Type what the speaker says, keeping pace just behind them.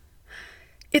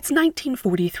It's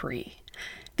 1943.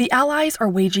 The Allies are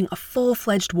waging a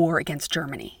full-fledged war against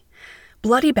Germany.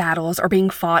 Bloody battles are being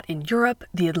fought in Europe,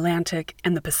 the Atlantic,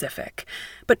 and the Pacific.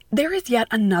 But there is yet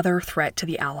another threat to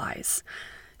the Allies.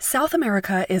 South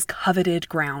America is coveted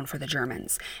ground for the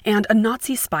Germans, and a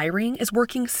Nazi spy ring is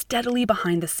working steadily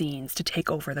behind the scenes to take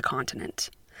over the continent.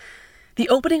 The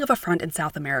opening of a front in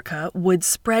South America would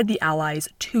spread the Allies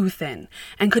too thin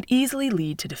and could easily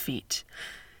lead to defeat.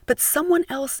 But someone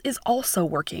else is also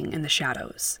working in the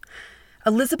shadows.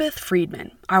 Elizebeth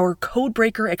Friedman, our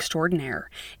codebreaker extraordinaire,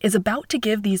 is about to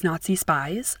give these Nazi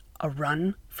spies a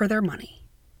run for their money.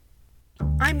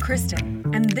 I'm Kristen,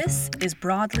 and this is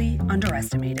Broadly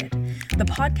Underestimated, the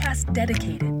podcast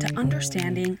dedicated to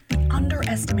understanding the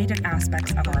underestimated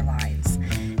aspects of our lives.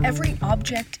 Every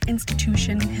object,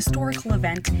 institution, historical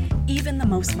event, even the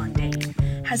most mundane,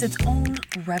 has its own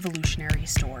revolutionary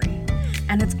story.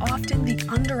 And it's often the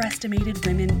underestimated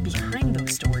women behind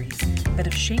those stories that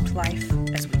have shaped life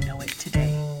as we know it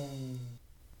today.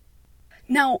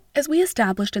 Now, as we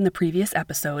established in the previous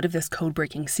episode of this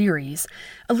code-breaking series,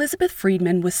 Elizebeth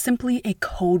Friedman was simply a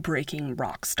code-breaking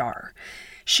rock star.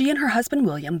 She and her husband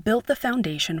William built the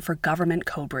foundation for government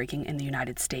code-breaking in the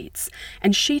United States,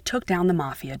 and she took down the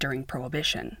mafia during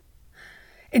Prohibition.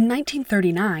 In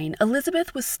 1939,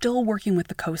 Elizebeth was still working with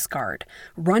the Coast Guard,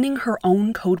 running her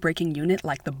own code-breaking unit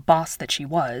like the boss that she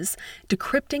was,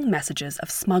 decrypting messages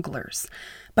of smugglers.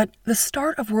 But the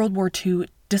start of World War II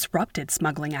disrupted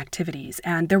smuggling activities,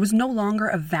 and there was no longer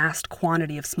a vast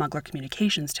quantity of smuggler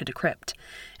communications to decrypt.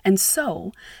 And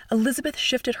so, Elizebeth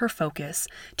shifted her focus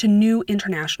to new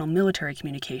international military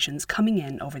communications coming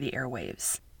in over the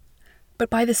airwaves. But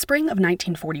by the spring of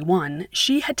 1941,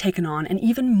 she had taken on an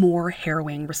even more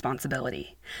harrowing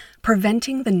responsibility: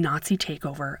 preventing the Nazi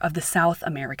takeover of the South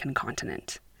American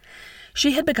continent.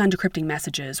 She had begun decrypting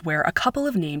messages where a couple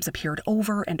of names appeared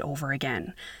over and over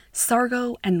again: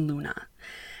 Sargo and Luna.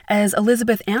 As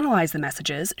Elizebeth analyzed the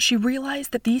messages, she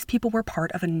realized that these people were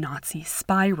part of a Nazi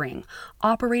spy ring,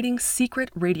 operating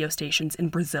secret radio stations in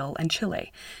Brazil and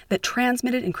Chile that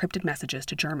transmitted encrypted messages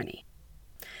to Germany.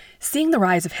 Seeing the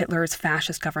rise of Hitler's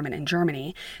fascist government in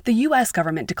Germany, the U.S.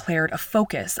 government declared a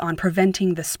focus on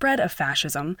preventing the spread of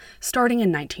fascism starting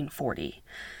in 1940.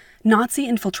 Nazi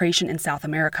infiltration in South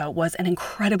America was an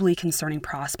incredibly concerning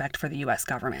prospect for the U.S.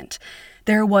 government.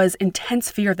 There was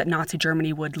intense fear that Nazi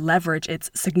Germany would leverage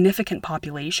its significant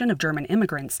population of German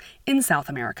immigrants in South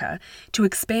America to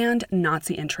expand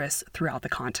Nazi interests throughout the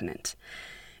continent.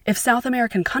 If South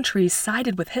American countries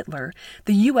sided with Hitler,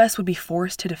 the U.S. would be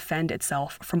forced to defend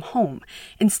itself from home,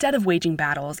 instead of waging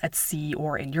battles at sea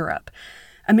or in Europe.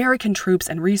 American troops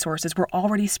and resources were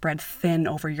already spread thin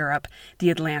over Europe,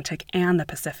 the Atlantic, and the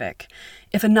Pacific.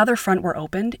 If another front were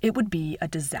opened, it would be a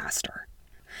disaster.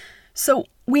 So,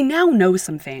 we now know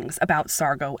some things about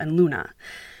Sargo and Luna.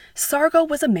 Sargo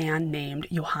was a man named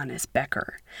Johannes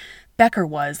Becker. Becker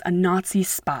was a Nazi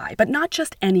spy, but not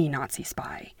just any Nazi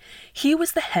spy. He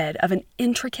was the head of an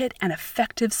intricate and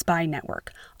effective spy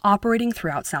network operating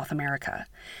throughout South America.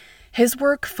 His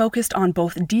work focused on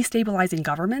both destabilizing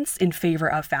governments in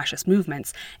favor of fascist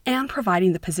movements and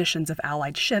providing the positions of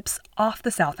Allied ships off the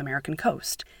South American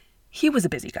coast. He was a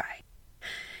busy guy.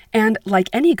 And like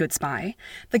any good spy,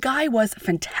 the guy was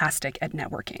fantastic at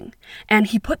networking, and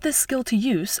he put this skill to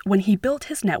use when he built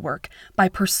his network by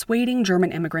persuading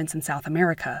German immigrants in South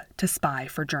America to spy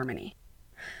for Germany.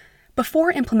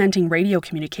 Before implementing radio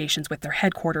communications with their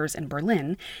headquarters in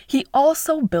Berlin, he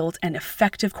also built an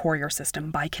effective courier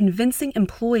system by convincing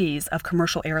employees of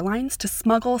commercial airlines to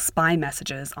smuggle spy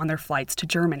messages on their flights to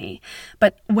Germany.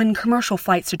 But when commercial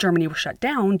flights to Germany were shut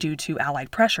down due to Allied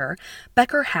pressure,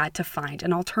 Becker had to find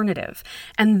an alternative.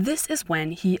 And this is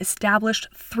when he established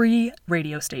 3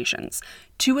 radio stations,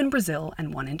 2 in Brazil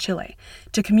and 1 in Chile,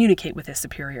 to communicate with his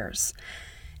superiors.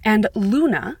 And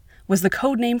Luna was the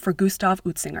code name for Gustav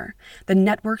Utzinger, the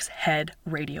network's head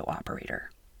radio operator.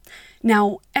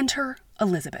 Now, enter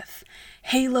Elizebeth,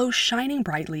 halo shining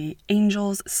brightly,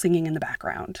 angels singing in the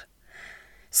background.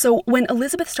 So when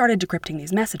Elizebeth started decrypting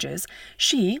these messages,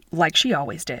 she, like she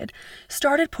always did,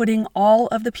 started putting all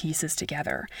of the pieces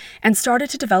together and started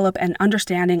to develop an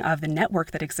understanding of the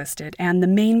network that existed and the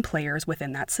main players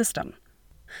within that system.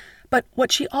 But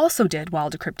what she also did while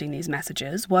decrypting these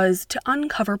messages was to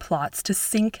uncover plots to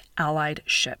sink Allied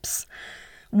ships.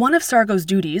 One of Sargo's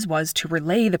duties was to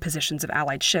relay the positions of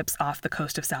Allied ships off the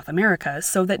coast of South America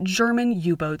so that German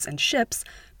U-boats and ships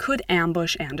could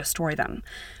ambush and destroy them.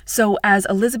 So as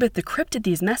Elizabeth decrypted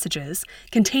these messages,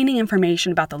 containing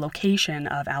information about the location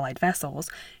of Allied vessels,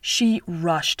 she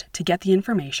rushed to get the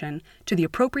information to the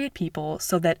appropriate people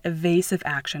so that evasive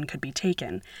action could be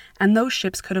taken, and those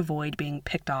ships could avoid being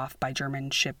picked off by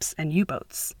German ships and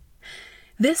U-boats.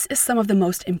 This is some of the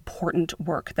most important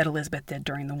work that Elizabeth did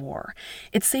during the war.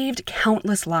 It saved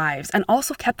countless lives and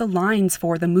also kept the lines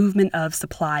for the movement of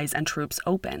supplies and troops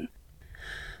open.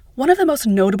 One of the most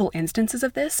notable instances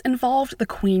of this involved the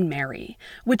Queen Mary,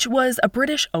 which was a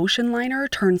British ocean liner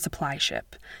turned supply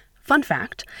ship. Fun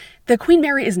fact, the Queen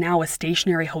Mary is now a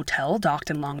stationary hotel docked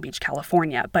in Long Beach,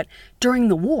 California, but during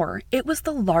the war, it was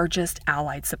the largest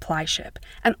Allied supply ship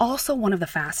and also one of the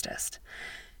fastest.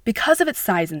 Because of its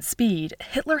size and speed,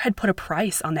 Hitler had put a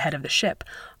price on the head of the ship,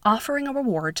 offering a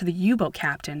reward to the U-boat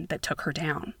captain that took her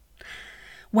down.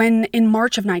 When, in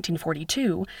March of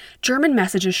 1942, German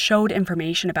messages showed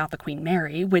information about the Queen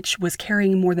Mary, which was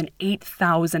carrying more than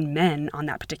 8,000 men on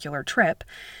that particular trip,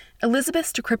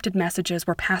 Elizabeth's decrypted messages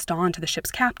were passed on to the ship's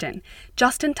captain,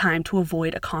 just in time to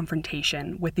avoid a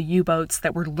confrontation with the U-boats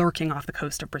that were lurking off the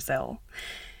coast of Brazil.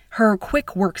 Her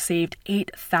quick work saved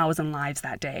 8,000 lives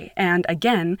that day, and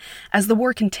again, as the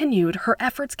war continued, her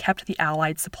efforts kept the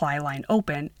Allied supply line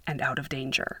open and out of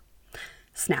danger.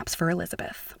 Snaps for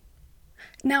Elizabeth.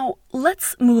 Now,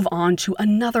 let's move on to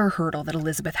another hurdle that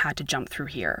Elizabeth had to jump through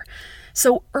here.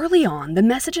 So early on, the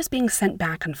messages being sent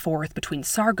back and forth between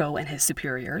Sargo and his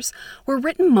superiors were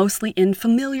written mostly in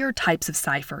familiar types of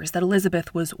ciphers that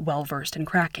Elizabeth was well-versed in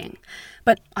cracking.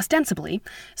 But ostensibly,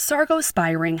 Sargo's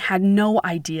spy ring had no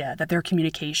idea that their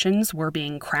communications were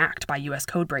being cracked by U.S.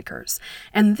 codebreakers.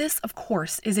 And this, of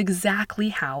course, is exactly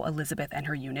how Elizabeth and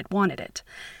her unit wanted it.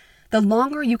 The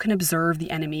longer you can observe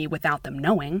the enemy without them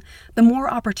knowing, the more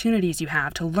opportunities you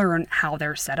have to learn how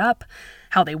they're set up,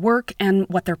 how they work, and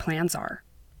what their plans are.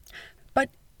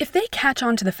 But if they catch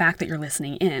on to the fact that you're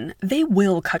listening in, they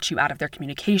will cut you out of their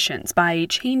communications by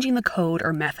changing the code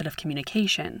or method of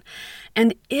communication.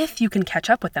 And if you can catch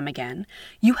up with them again,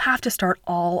 you have to start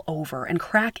all over and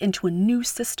crack into a new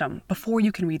system before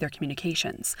you can read their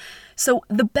communications. So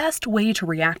the best way to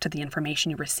react to the information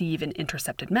you receive in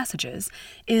intercepted messages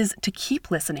is to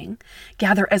keep listening,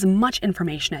 gather as much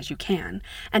information as you can,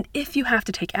 and if you have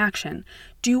to take action,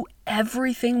 do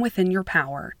everything within your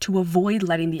power to avoid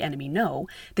letting the enemy know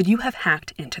that you have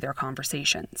hacked into their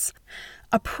conversations.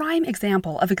 A prime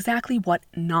example of exactly what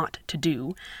not to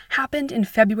do happened in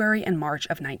February and March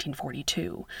of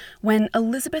 1942, when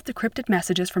Elizabeth decrypted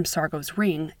messages from Sargo's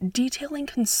ring detailing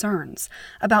concerns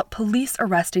about police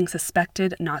arresting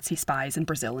suspected Nazi spies in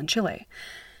Brazil and Chile.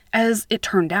 As it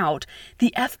turned out,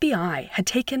 the FBI had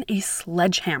taken a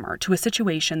sledgehammer to a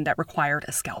situation that required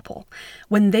a scalpel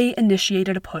when they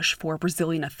initiated a push for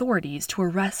Brazilian authorities to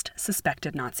arrest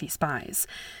suspected Nazi spies.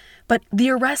 But the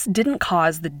arrest didn't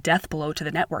cause the death blow to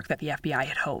the network that the FBI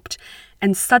had hoped,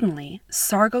 and suddenly,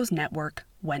 Sargo's network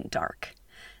went dark.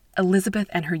 Elizabeth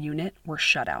and her unit were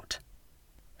shut out.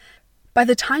 By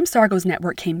the time Sargo's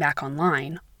network came back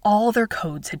online, all their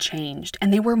codes had changed,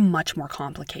 and they were much more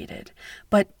complicated.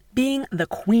 But being the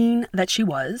queen that she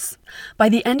was, by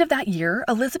the end of that year,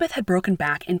 Elizabeth had broken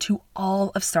back into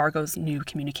all of Sargo's new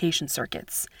communication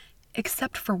circuits,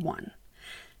 except for one.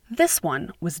 This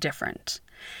one was different,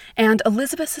 and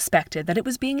Elizabeth suspected that it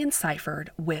was being enciphered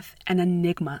with an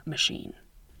Enigma machine.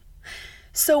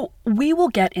 So we will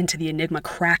get into the Enigma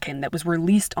Kraken that was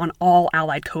released on all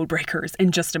Allied codebreakers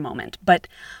in just a moment, but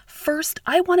first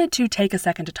I wanted to take a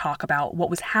second to talk about what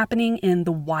was happening in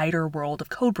the wider world of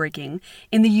codebreaking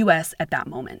in the US at that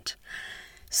moment.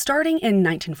 Starting in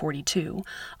 1942,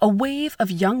 a wave of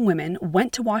young women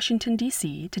went to Washington,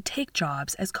 D.C. to take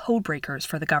jobs as codebreakers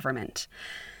for the government.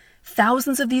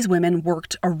 Thousands of these women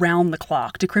worked around the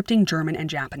clock decrypting German and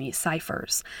Japanese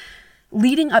ciphers.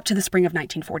 Leading up to the spring of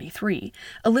 1943,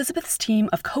 Elizabeth's team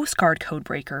of Coast Guard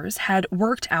codebreakers had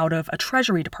worked out of a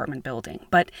Treasury Department building,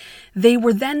 but they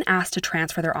were then asked to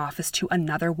transfer their office to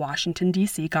another Washington,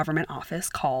 D.C. government office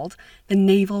called the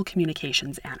Naval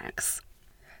Communications Annex.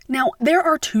 Now, there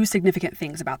are two significant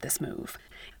things about this move.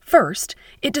 First,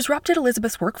 it disrupted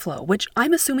Elizabeth's workflow, which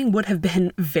I'm assuming would have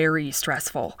been very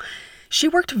stressful. She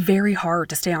worked very hard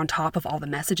to stay on top of all the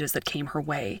messages that came her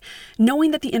way,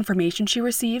 knowing that the information she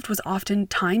received was often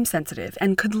time-sensitive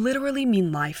and could literally mean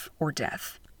life or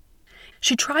death.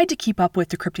 She tried to keep up with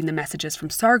decrypting the messages from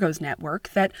Sargo's network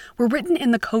that were written in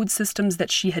the code systems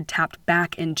that she had tapped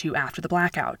back into after the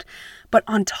blackout. But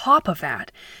on top of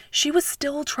that, she was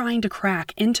still trying to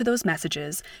crack into those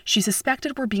messages she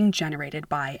suspected were being generated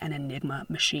by an Enigma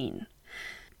machine.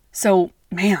 So,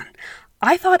 man,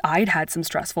 I thought I'd had some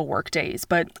stressful work days,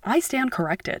 but I stand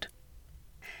corrected.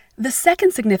 The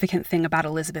second significant thing about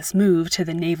Elizabeth's move to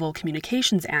the Naval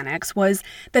Communications Annex was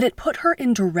that it put her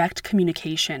in direct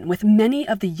communication with many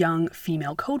of the young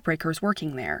female codebreakers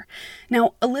working there.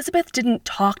 Now, Elizabeth didn't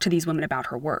talk to these women about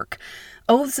her work.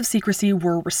 Oaths of secrecy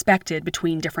were respected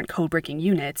between different codebreaking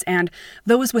units, and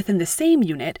those within the same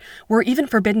unit were even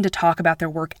forbidden to talk about their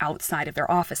work outside of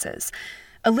their offices.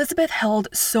 Elizabeth held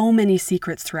so many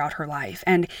secrets throughout her life,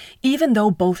 and even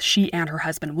though both she and her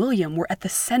husband William were at the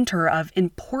center of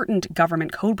important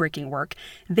government codebreaking work,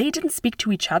 they didn't speak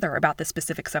to each other about the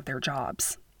specifics of their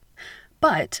jobs.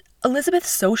 But Elizabeth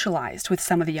socialized with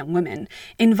some of the young women,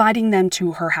 inviting them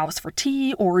to her house for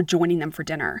tea or joining them for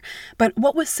dinner. But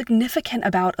what was significant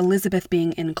about Elizabeth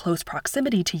being in close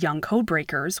proximity to young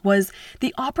codebreakers was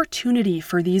the opportunity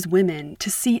for these women to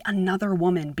see another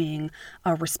woman being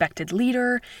a respected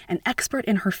leader, an expert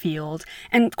in her field,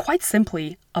 and quite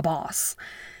simply, a boss.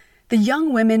 The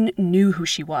young women knew who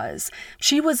she was.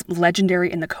 She was legendary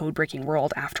in the code-breaking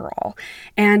world, after all,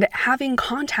 and having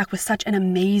contact with such an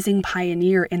amazing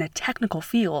pioneer in a technical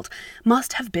field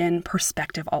must have been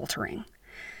perspective-altering.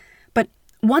 But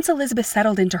once Elizabeth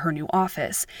settled into her new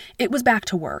office, it was back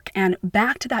to work, and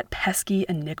back to that pesky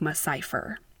Enigma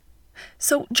cipher.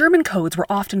 So German codes were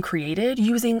often created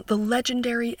using the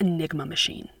legendary Enigma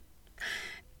machine.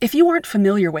 If you aren't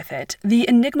familiar with it, the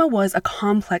Enigma was a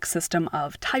complex system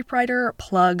of typewriter,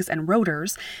 plugs, and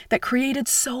rotors that created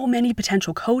so many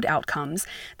potential code outcomes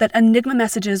that Enigma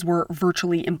messages were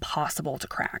virtually impossible to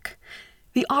crack.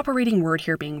 The operating word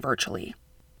here being virtually.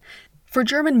 For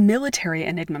German military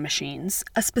Enigma machines,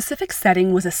 a specific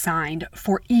setting was assigned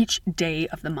for each day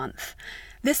of the month.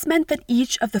 This meant that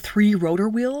each of the 3 rotor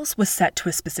wheels was set to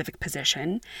a specific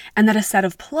position, and that a set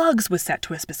of plugs was set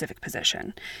to a specific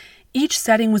position. Each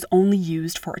setting was only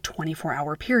used for a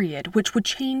 24-hour period, which would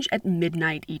change at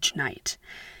midnight each night.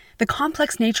 The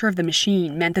complex nature of the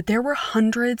machine meant that there were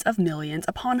hundreds of millions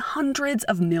upon hundreds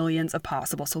of millions of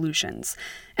possible solutions.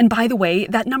 And by the way,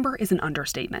 that number is an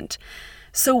understatement.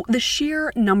 So the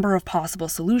sheer number of possible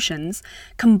solutions,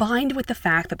 combined with the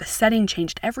fact that the setting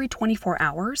changed every 24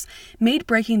 hours, made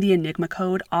breaking the Enigma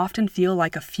code often feel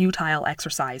like a futile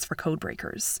exercise for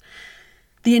codebreakers.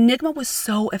 The Enigma was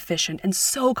so efficient and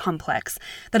so complex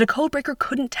that a codebreaker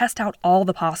couldn't test out all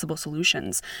the possible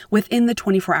solutions within the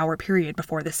 24-hour period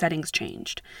before the settings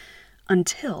changed.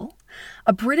 Until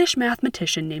a British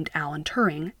mathematician named Alan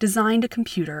Turing designed a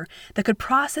computer that could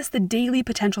process the daily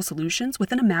potential solutions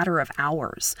within a matter of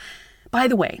hours. By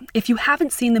the way, if you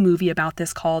haven't seen the movie about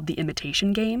this called The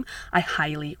Imitation Game, I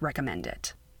highly recommend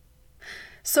it.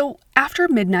 So, after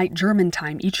midnight German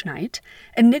time each night,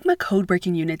 Enigma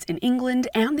code-breaking units in England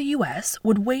and the US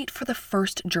would wait for the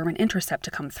first German intercept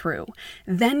to come through,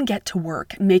 then get to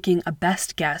work making a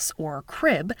best guess, or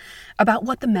crib, about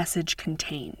what the message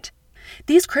contained.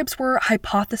 These cribs were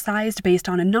hypothesized based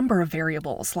on a number of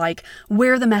variables, like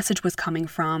where the message was coming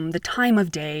from, the time of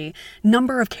day,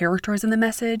 number of characters in the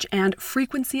message, and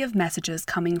frequency of messages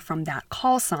coming from that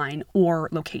call sign or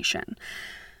location.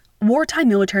 Wartime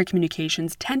military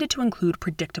communications tended to include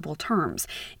predictable terms,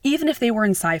 even if they were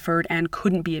enciphered and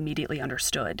couldn't be immediately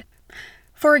understood.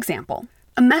 For example,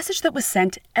 a message that was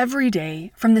sent every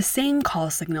day from the same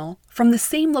call signal from the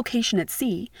same location at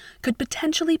sea could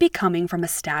potentially be coming from a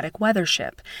static weather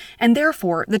ship, and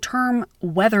therefore the term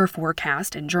weather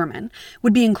forecast in German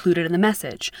would be included in the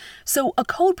message. So a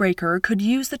codebreaker could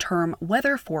use the term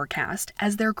weather forecast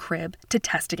as their crib to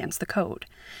test against the code.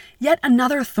 Yet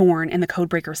another thorn in the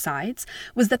codebreaker's sides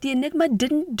was that the Enigma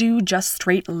didn't do just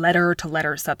straight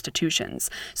letter-to-letter substitutions,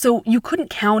 so you couldn't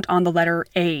count on the letter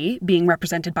A being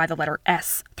represented by the letter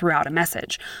S throughout a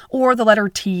message, or the letter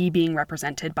T being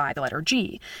represented by the letter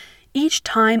G. Each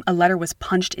time a letter was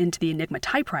punched into the Enigma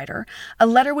typewriter, a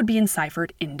letter would be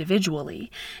enciphered individually,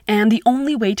 and the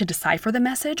only way to decipher the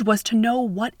message was to know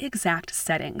what exact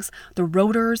settings the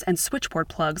rotors and switchboard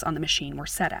plugs on the machine were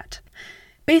set at.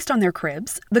 Based on their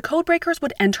cribs, the codebreakers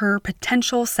would enter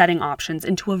potential setting options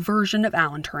into a version of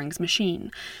Alan Turing's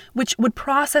machine, which would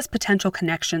process potential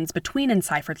connections between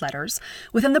enciphered letters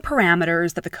within the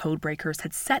parameters that the codebreakers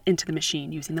had set into the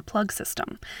machine using the plug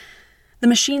system. The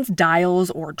machine's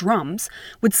dials, or drums,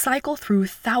 would cycle through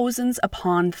thousands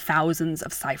upon thousands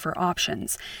of cipher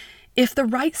options. If the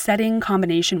right setting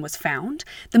combination was found,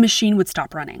 the machine would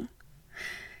stop running.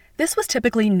 This was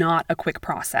typically not a quick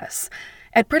process.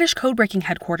 At British codebreaking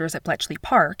headquarters at Bletchley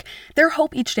Park, their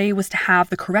hope each day was to have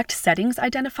the correct settings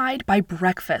identified by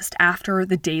breakfast after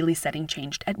the daily setting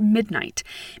changed at midnight,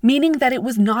 meaning that it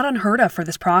was not unheard of for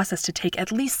this process to take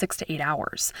at least 6 to 8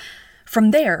 hours. From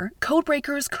there,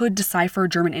 codebreakers could decipher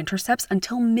German intercepts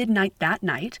until midnight that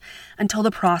night, until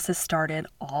the process started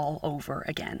all over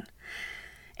again.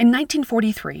 In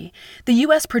 1943, the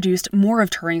U.S. produced more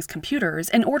of Turing's computers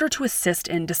in order to assist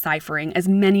in deciphering as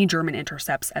many German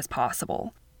intercepts as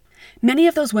possible. Many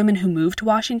of those women who moved to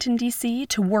Washington, D.C.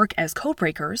 to work as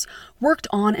codebreakers worked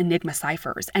on Enigma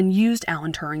ciphers and used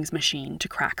Alan Turing's machine to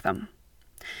crack them.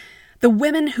 The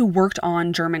women who worked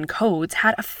on German codes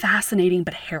had a fascinating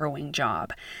but harrowing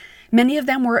job. Many of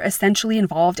them were essentially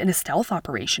involved in a stealth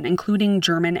operation, including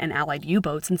German and Allied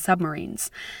U-boats and submarines.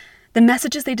 The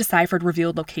messages they deciphered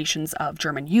revealed locations of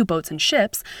German U-boats and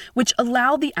ships, which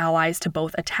allowed the Allies to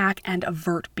both attack and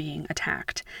avert being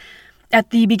attacked. At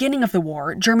the beginning of the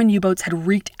war, German U-boats had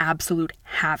wreaked absolute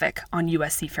havoc on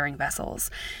U.S. seafaring vessels.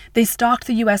 They stalked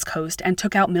the U.S. coast and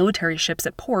took out military ships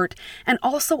at port, and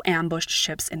also ambushed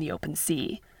ships in the open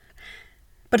sea.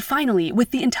 But finally,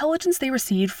 with the intelligence they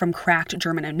received from cracked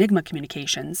German Enigma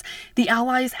communications, the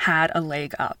Allies had a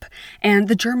leg up, and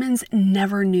the Germans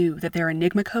never knew that their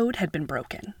Enigma code had been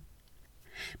broken.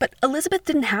 But Elizabeth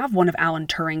didn't have one of Alan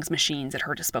Turing's machines at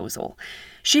her disposal.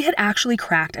 She had actually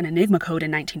cracked an Enigma code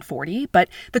in 1940, but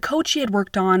the code she had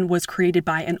worked on was created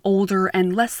by an older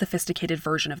and less sophisticated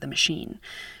version of the machine.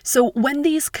 So when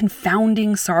these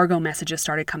confounding Sargo messages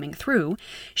started coming through,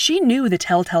 she knew the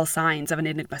telltale signs of an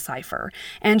Enigma cipher,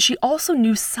 and she also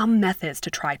knew some methods to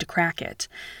try to crack it.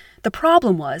 The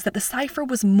problem was that the cipher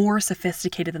was more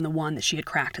sophisticated than the one that she had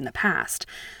cracked in the past,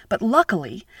 but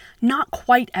luckily, not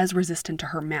quite as resistant to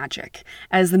her magic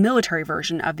as the military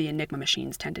version of the Enigma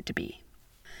machines tended to be.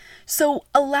 So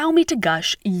allow me to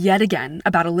gush yet again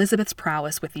about Elizabeth's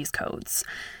prowess with these codes.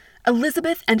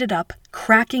 Elizabeth ended up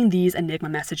cracking these Enigma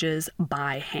messages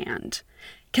by hand.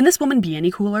 Can this woman be any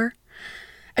cooler?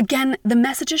 Again, the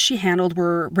messages she handled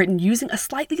were written using a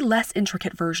slightly less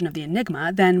intricate version of the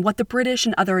Enigma than what the British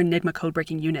and other Enigma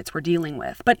codebreaking units were dealing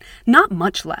with, but not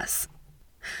much less.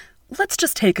 Let's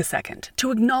just take a second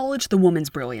to acknowledge the woman's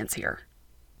brilliance here.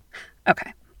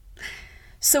 Okay.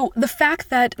 So the fact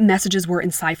that messages were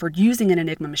enciphered using an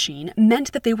Enigma machine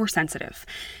meant that they were sensitive.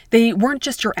 They weren't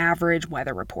just your average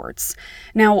weather reports.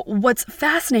 Now, what's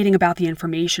fascinating about the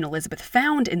information Elizabeth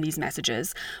found in these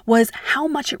messages was how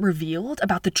much it revealed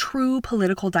about the true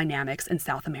political dynamics in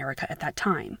South America at that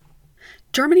time.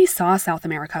 Germany saw South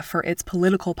America for its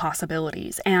political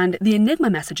possibilities, and the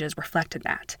Enigma messages reflected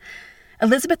that.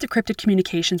 Elizabeth decrypted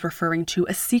communications referring to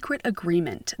a secret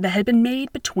agreement that had been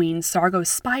made between Sargo's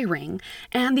spy ring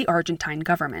and the Argentine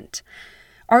government.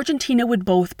 Argentina would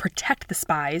both protect the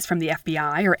spies from the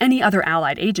FBI or any other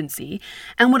allied agency,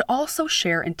 and would also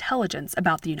share intelligence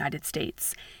about the United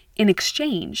States, in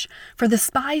exchange for the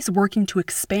spies working to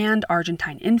expand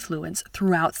Argentine influence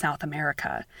throughout South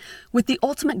America, with the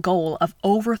ultimate goal of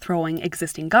overthrowing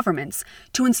existing governments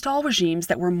to install regimes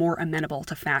that were more amenable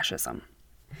to fascism.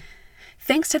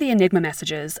 Thanks to the Enigma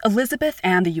messages, Elizabeth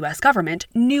and the U.S. government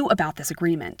knew about this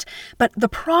agreement, but the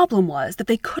problem was that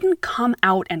they couldn't come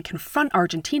out and confront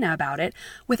Argentina about it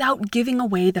without giving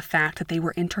away the fact that they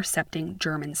were intercepting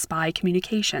German spy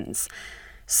communications.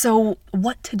 So,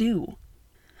 what to do?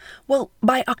 Well,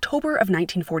 by October of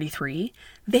 1943,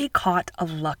 they caught a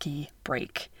lucky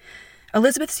break.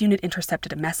 Elizabeth's unit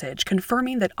intercepted a message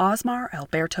confirming that Osmar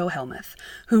Alberto Helmuth,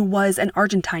 who was an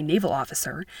Argentine naval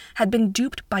officer, had been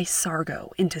duped by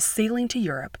Sargo into sailing to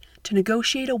Europe to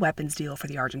negotiate a weapons deal for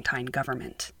the Argentine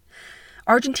government.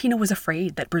 Argentina was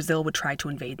afraid that Brazil would try to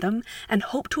invade them and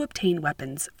hoped to obtain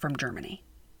weapons from Germany.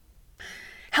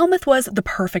 Helmuth was the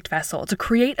perfect vessel to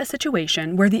create a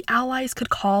situation where the Allies could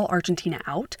call Argentina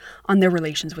out on their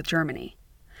relations with Germany.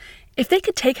 If they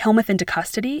could take Helmuth into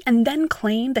custody and then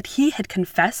claim that he had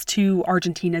confessed to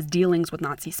Argentina's dealings with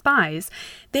Nazi spies,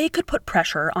 they could put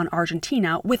pressure on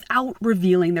Argentina without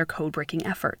revealing their code-breaking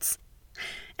efforts.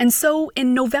 And so,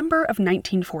 in November of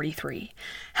 1943,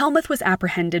 Helmuth was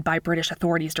apprehended by British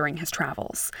authorities during his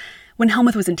travels. When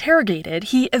Helmuth was interrogated,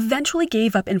 he eventually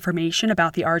gave up information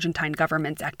about the Argentine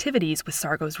government's activities with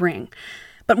Sargo's ring.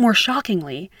 But more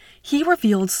shockingly, he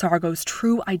revealed Sargo's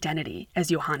true identity as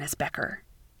Johannes Becker.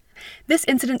 This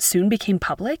incident soon became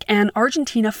public, and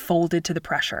Argentina folded to the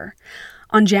pressure.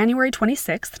 On January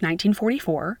 26,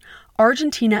 1944,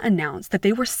 Argentina announced that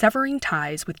they were severing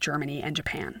ties with Germany and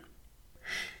Japan.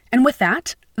 And with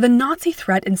that, the Nazi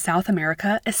threat in South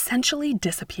America essentially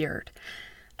disappeared.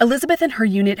 Elizabeth and her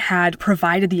unit had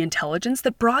provided the intelligence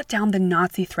that brought down the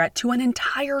Nazi threat to an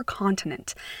entire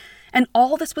continent. And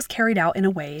all this was carried out in a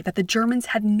way that the Germans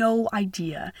had no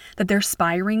idea that their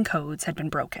spy ring codes had been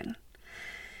broken.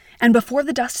 And before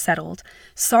the dust settled,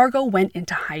 Sargo went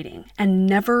into hiding and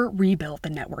never rebuilt the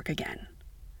network again.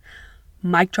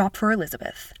 Mic drop for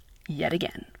Elizabeth, yet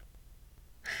again.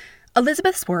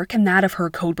 Elizabeth's work and that of her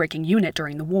code-breaking unit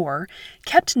during the war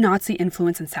kept Nazi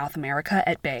influence in South America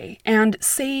at bay and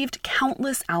saved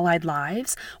countless Allied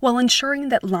lives while ensuring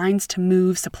that lines to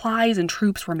move supplies and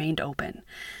troops remained open.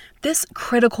 This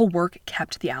critical work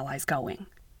kept the Allies going.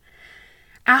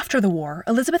 After the war,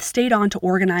 Elizabeth stayed on to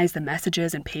organize the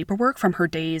messages and paperwork from her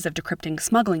days of decrypting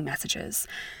smuggling messages.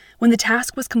 When the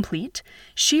task was complete,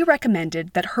 she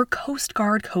recommended that her Coast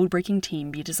Guard code-breaking team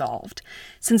be dissolved,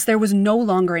 since there was no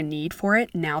longer a need for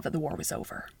it now that the war was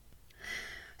over.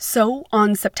 So,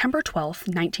 on September 12,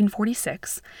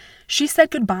 1946, she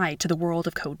said goodbye to the world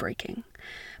of code-breaking.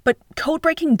 But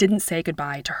code-breaking didn't say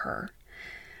goodbye to her.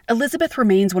 Elizabeth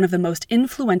remains one of the most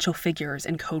influential figures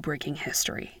in code-breaking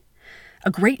history.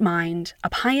 A great mind, a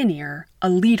pioneer, a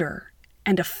leader,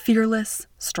 and a fearless,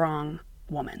 strong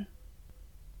woman.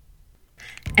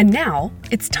 And now,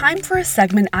 it's time for a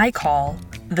segment I call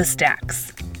The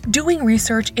Stacks. Doing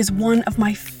research is one of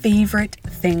my favorite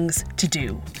things to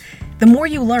do. The more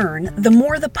you learn, the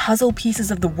more the puzzle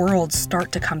pieces of the world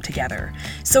start to come together.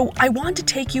 So I want to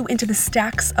take you into the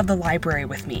stacks of the library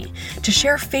with me to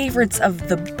share favorites of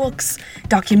the books,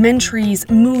 documentaries,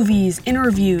 movies,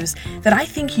 interviews that I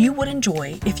think you would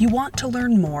enjoy if you want to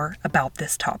learn more about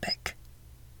this topic.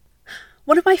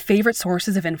 One of my favorite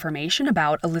sources of information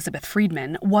about Elizabeth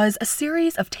Friedman was a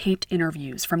series of taped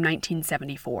interviews from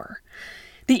 1974.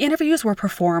 The interviews were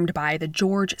performed by the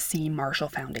George C. Marshall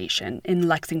Foundation in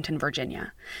Lexington,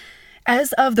 Virginia.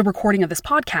 As of the recording of this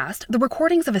podcast, the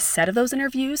recordings of a set of those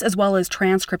interviews, as well as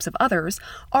transcripts of others,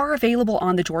 are available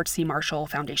on the George C. Marshall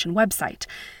Foundation website.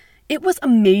 It was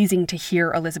amazing to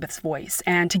hear Elizabeth's voice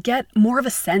and to get more of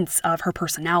a sense of her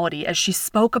personality as she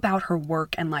spoke about her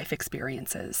work and life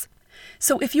experiences.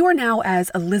 So if you are now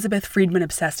as Elizabeth Friedman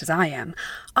obsessed as I am,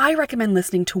 I recommend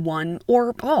listening to one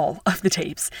or all of the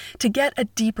tapes to get a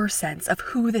deeper sense of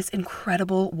who this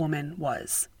incredible woman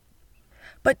was.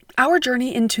 But our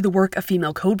journey into the work of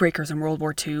female codebreakers in World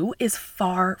War II is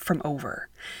far from over.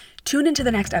 Tune into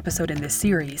the next episode in this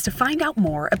series to find out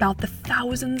more about the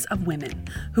thousands of women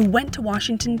who went to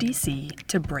Washington, D.C.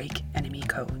 to break enemy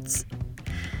codes.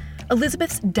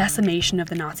 Elizabeth's decimation of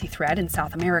the Nazi threat in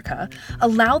South America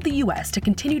allowed the U.S. to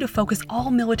continue to focus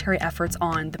all military efforts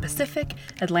on the Pacific,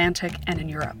 Atlantic, and in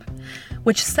Europe,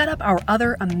 which set up our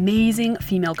other amazing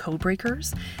female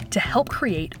codebreakers to help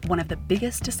create one of the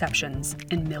biggest deceptions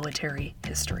in military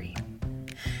history.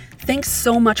 Thanks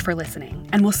so much for listening,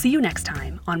 and we'll see you next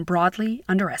time on Broadly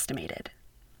Underestimated.